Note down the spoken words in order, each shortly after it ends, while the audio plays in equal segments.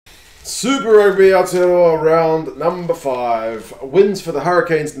Super Rugby Aotearoa round number 5. Wins for the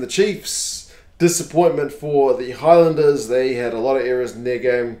Hurricanes and the Chiefs. Disappointment for the Highlanders. They had a lot of errors in their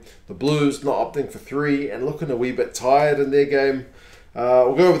game. The Blues not opting for 3 and looking a wee bit tired in their game.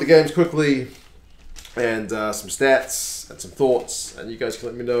 We'll go over the games quickly and some stats and some thoughts. And you guys can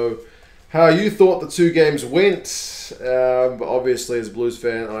let me know how you thought the two games went. But obviously, as a Blues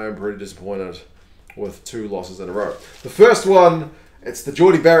fan, I am pretty disappointed with 2 losses in a row. The first one, it's the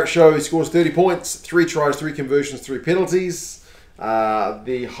Jordie Barrett show. He scores 30 points, 3 tries, 3 conversions, 3 penalties.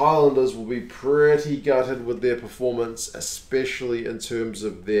 The Highlanders will be pretty gutted with their performance, especially in terms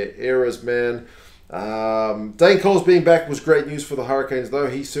of their errors, man. Dane Coles being back was great news for the Hurricanes,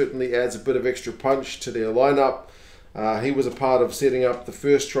 though. He certainly adds a bit of extra punch to their lineup. He was a part of setting up the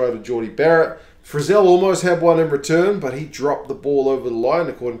first try to Jordie Barrett. Frizzell almost had one in return, but he dropped the ball over the line,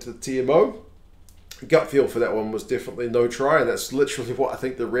 according to the TMO. Gut feel for that one was definitely no try, and that's literally what I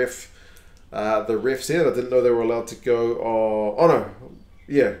think the ref said. I didn't know they were allowed to go. Oh no,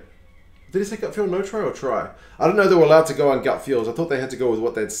 yeah. Did he say gut feel, no try, or try? I didn't know they were allowed to go on gut feels. I thought they had to go with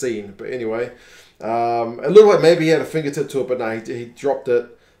what they'd seen. But anyway, it looked like maybe he had a fingertip to it, but no, he dropped it.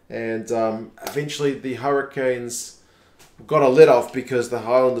 And eventually the Hurricanes got a let off because the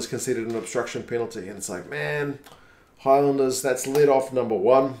Highlanders conceded an obstruction penalty. And it's like, man, Highlanders, that's let off number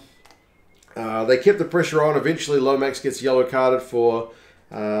 1. They kept the pressure on. Eventually, Lomax gets yellow carded for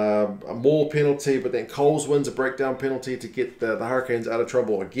a maul penalty, but then Coles wins a breakdown penalty to get the Hurricanes out of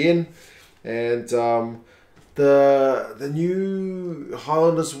trouble again. And the new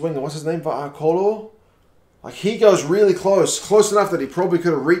Highlanders winger, what's his name, Va'akolo? Like, he goes really close enough that he probably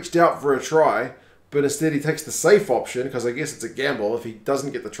could have reached out for a try, but instead he takes the safe option, because I guess it's a gamble. If he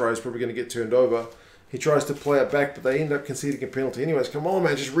doesn't get the try, he's probably going to get turned over. He tries to play it back, but they end up conceding a penalty. Anyways, come on,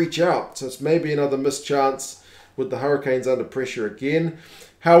 man, just reach out. So it's maybe another missed chance with the Hurricanes under pressure again.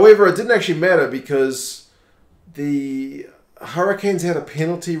 However, it didn't actually matter because the Hurricanes had a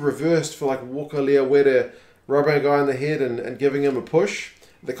penalty reversed for like Walker Leawere rubbing a guy in the head and giving him a push.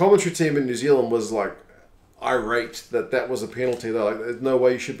 The commentary team in New Zealand was like irate that that was a penalty. They're like, there's no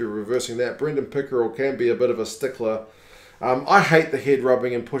way you should be reversing that. Brendan Pickerel can be a bit of a stickler. I hate the head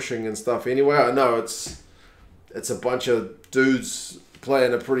rubbing and pushing and stuff anyway. I know it's a bunch of dudes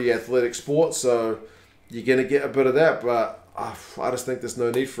playing a pretty athletic sport, so you're going to get a bit of that, but I just think there's no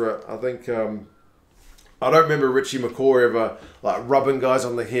need for it. I think, I don't remember Richie McCaw ever like rubbing guys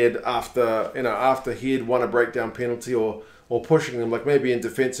on the head after he had won a breakdown penalty or pushing them, like maybe in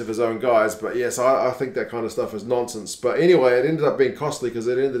defense of his own guys. But yes, I think that kind of stuff is nonsense. But anyway, it ended up being costly because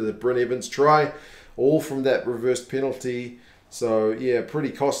it ended at Bryn Evans' try. All from that reversed penalty. So, yeah,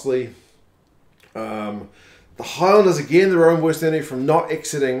 pretty costly. The Highlanders, again, their own worst enemy from not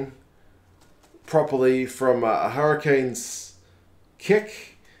exiting properly from a Hurricanes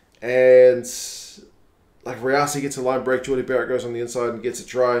kick. And, like, Riasi gets a line break. Jordie Barrett goes on the inside and gets a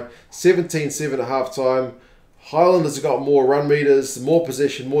try. 17-7 at halftime. Highlanders have got more run meters, more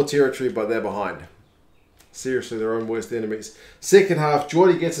possession, more territory, but they're behind. Seriously, their own worst enemies. Second half,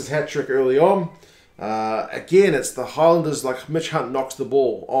 Jordie gets his hat-trick early on. Again, it's the Highlanders, like Mitch Hunt knocks the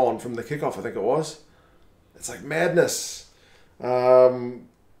ball on from the kickoff, I think it was. It's like madness.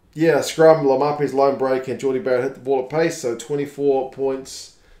 Yeah, scrum, Lamape's line break, and Jordie Barrett hit the ball at pace, so 24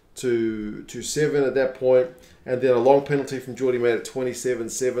 points to 7 at that point. And then a long penalty from Jordie made it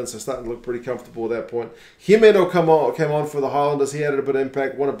 27-7, so starting to look pretty comfortable at that point. Himeno came on for the Highlanders. He added a bit of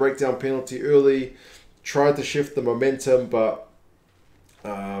impact, won a breakdown penalty early, tried to shift the momentum, but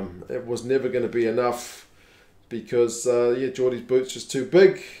it was never going to be enough because, yeah, Jordie's boot's just too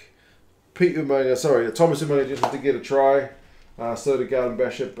big. Thomas Umaga just had to get a try. So did Garden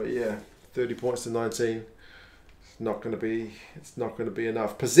Bishop, but yeah, 30 points to 19. It's not going to be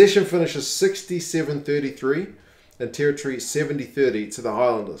enough. Possession finishes 67-33 and territory 70-30 to the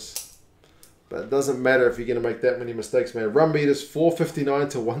Highlanders. But it doesn't matter if you're going to make that many mistakes, man. Run meters 459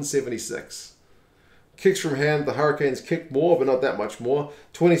 to 176. Kicks from hand, the Hurricanes kicked more, but not that much more.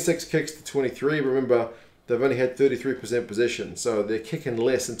 26 kicks to 23. Remember, they've only had 33% possession, so they're kicking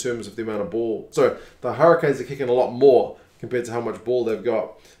less in terms of the amount of ball. So the Hurricanes are kicking a lot more compared to how much ball they've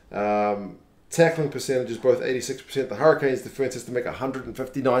got. Tackling percentages, both 86%. The Hurricanes' defense has to make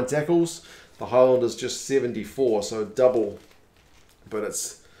 159 tackles. The Highlanders just 74, so double. But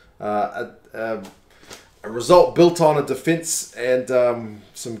it's a result built on a defense and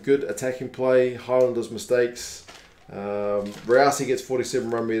some good attacking play. Highlanders mistakes. Riasi gets 47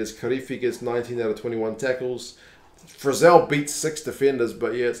 run meters. Karifi gets 19 out of 21 tackles. Frizzell beats 6 defenders,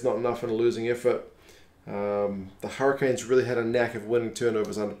 but yeah, it's not enough in a losing effort. The Hurricanes really had a knack of winning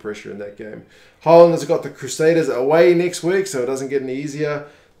turnovers under pressure in that game. Highlanders have got the Crusaders away next week, so it doesn't get any easier.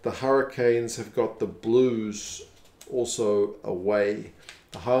 the Hurricanes have got the Blues also away.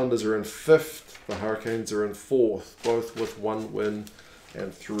 The Highlanders are in 5th. The Hurricanes are in 4th, both with 1 win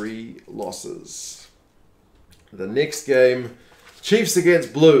and 3 losses. The next game, Chiefs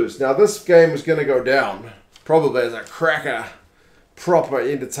against Blues. Now this game is going to go down probably as a cracker, proper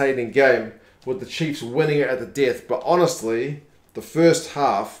entertaining game with the Chiefs winning it at the death. But honestly, the first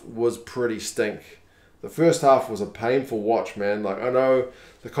half was pretty stink. The first half was a painful watch, man. Like, I know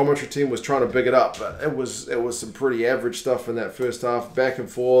the commentary team was trying to big it up, but it was some pretty average stuff in that first half. Back and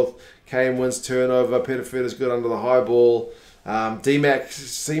forth. Kane wins turnover. Petafeta's good under the high ball. D-Mac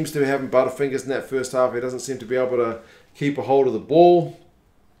seems to be having butterfingers in that first half. He doesn't seem to be able to keep a hold of the ball.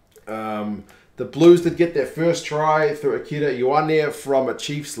 The Blues did get their first try through HIGvHUR from a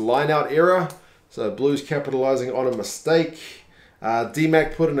Chiefs line-out error. So Blues capitalizing on a mistake.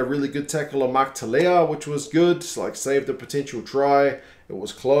 D-Mac put in a really good tackle on Mark Talea, which was good. Like, saved a potential try. It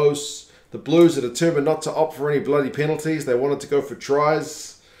was close. The Blues are determined not to opt for any bloody penalties. They wanted to go for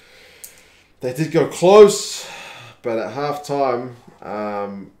tries. They did go close, but at halftime,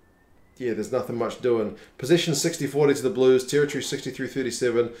 yeah, there's nothing much doing. Possession 60-40 to the Blues. Territory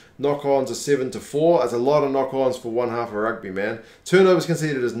 63-37. Knock-ons are 7-4. That's a lot of knock-ons for one half of rugby, man. Turnovers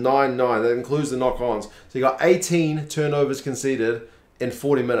conceded is 9-9. That includes the knock-ons. So you got 18 turnovers conceded in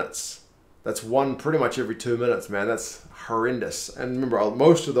 40 minutes. That's one pretty much every 2 minutes, man. That's horrendous. And remember,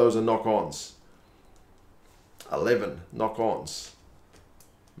 most of those are knock-ons. 11 knock-ons.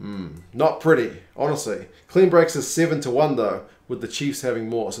 Not pretty, honestly. Clean breaks is 7-1 though, with the Chiefs having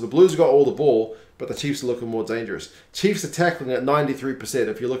more. So the Blues got all the ball, but the Chiefs are looking more dangerous. Chiefs are tackling at 93%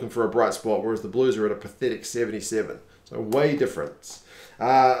 if you're looking for a bright spot, whereas the Blues are at a pathetic 77. So way difference.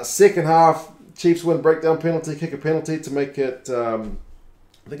 Second half, Chiefs win breakdown penalty, kick a penalty to make it, I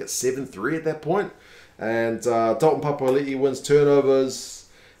think it's 7-3 at that point. And Dalton Papali'i wins turnovers.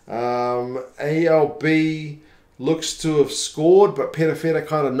 ALB looks to have scored, but Petafeta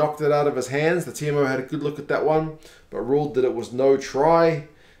kind of knocked it out of his hands. The TMO had a good look at that one, but ruled that it was no try.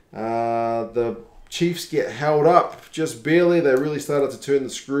 The Chiefs get held up just barely. They really started to turn the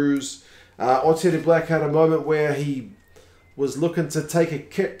screws. Aotearoa Black had a moment where he was looking to take a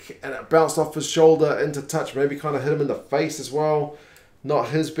kick and it bounced off his shoulder into touch. Maybe kind of hit him in the face as well. Not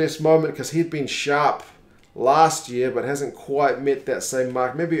his best moment because he'd been sharp last year, but hasn't quite met that same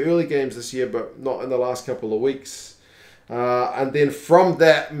mark. Maybe early games this year, but not in the last couple of weeks. And then from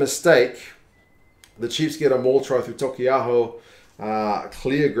that mistake, the Chiefs get a maul try through Tokiaho,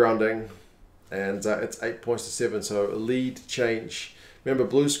 clear grounding, and it's 8 points to 7, so a lead change. Remember,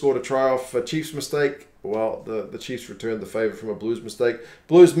 Blues scored a try off a Chiefs mistake. Well, the Chiefs returned the favour from a Blues mistake.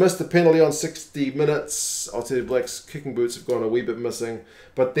 Blues missed the penalty on 60 minutes. Aotearoa Black's kicking boots have gone a wee bit missing.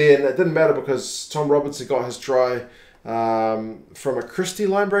 But then it didn't matter because Tom Robinson got his try from a Christie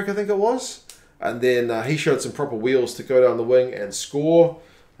line break, I think it was. And then he showed some proper wheels to go down the wing and score.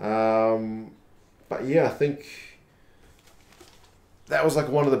 But yeah, I think that was like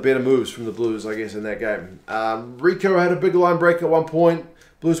one of the better moves from the Blues, I guess, in that game. Rico had a big line break at one point.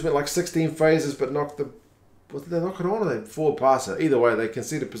 Blues went like 16 phases, but knocked the... Did they knock it on or they forward pass it? Either way, they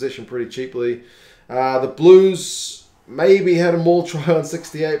conceded possession pretty cheaply. The Blues maybe had a maul try on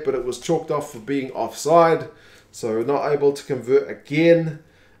 68, but it was chalked off for being offside. So not able to convert again.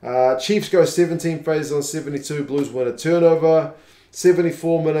 Chiefs go 17 phases on 72. Blues win a turnover.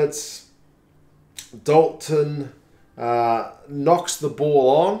 74 minutes. Dalton knocks the ball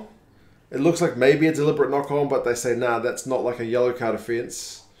on. It looks like maybe a deliberate knock-on, but they say, nah, that's not like a yellow card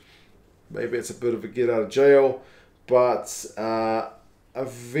offence. Maybe it's a bit of a get out of jail. But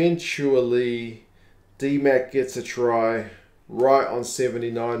eventually, D-Mac gets a try right on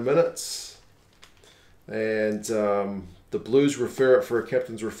 79 minutes. And the Blues refer it for a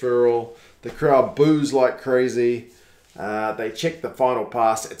captain's referral. The crowd boos like crazy. They check the final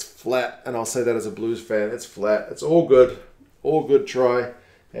pass. It's flat. And I'll say that as a Blues fan. It's flat. It's all good. All good try.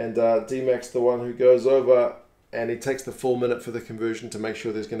 And D-Mac's the one who goes over and he takes the full minute for the conversion to make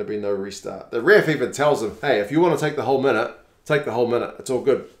sure there's going to be no restart. The ref even tells him, hey, if you want to take the whole minute, take the whole minute. It's all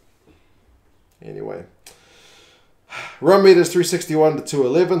good. Anyway. Run meters 361 to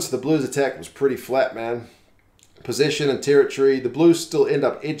 211. So the Blues attack was pretty flat, man. Possession and territory. The Blues still end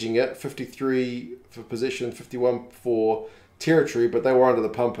up edging it. 53 for possession, 51 for territory, but they were under the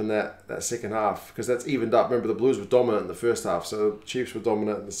pump in that second half because that's evened up. Remember, the Blues were dominant in the first half, so the Chiefs were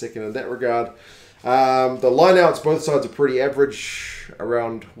dominant in the second in that regard. The lineouts, both sides are pretty average.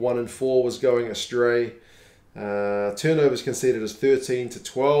 Around 1 and 4 was going astray. Turnovers conceded as 13 to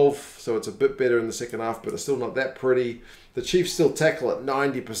 12, so it's a bit better in the second half, but it's still not that pretty. The Chiefs still tackle at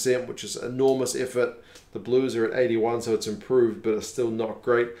 90%, which is enormous effort. The Blues are at 81, so it's improved, but it's still not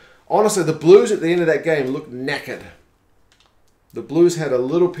great. Honestly, the Blues at the end of that game looked knackered. The Blues had a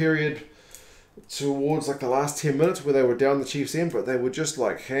little period towards like the last 10 minutes where they were down the Chiefs' end, but they were just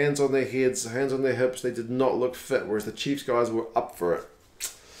like hands on their heads, hands on their hips. They did not look fit, whereas the Chiefs guys were up for it.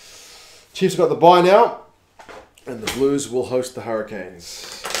 Chiefs got the bye now, and the Blues will host the Hurricanes.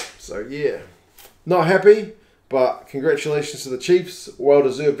 So yeah, not happy, but congratulations to the Chiefs.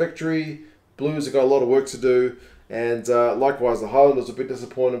 Well-deserved victory. Blues have got a lot of work to do, and likewise the Highlanders will be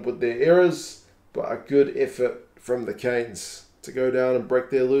disappointed with their errors, but a good effort from the Canes to go down and break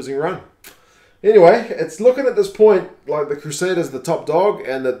their losing run. Anyway, it's looking at this point like the Crusaders are the top dog,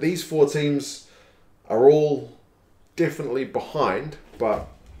 and that these 4 teams are all definitely behind, but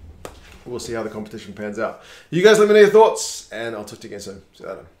we'll see how the competition pans out. You guys let me know your thoughts, and I'll talk to you again soon. See you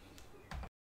later.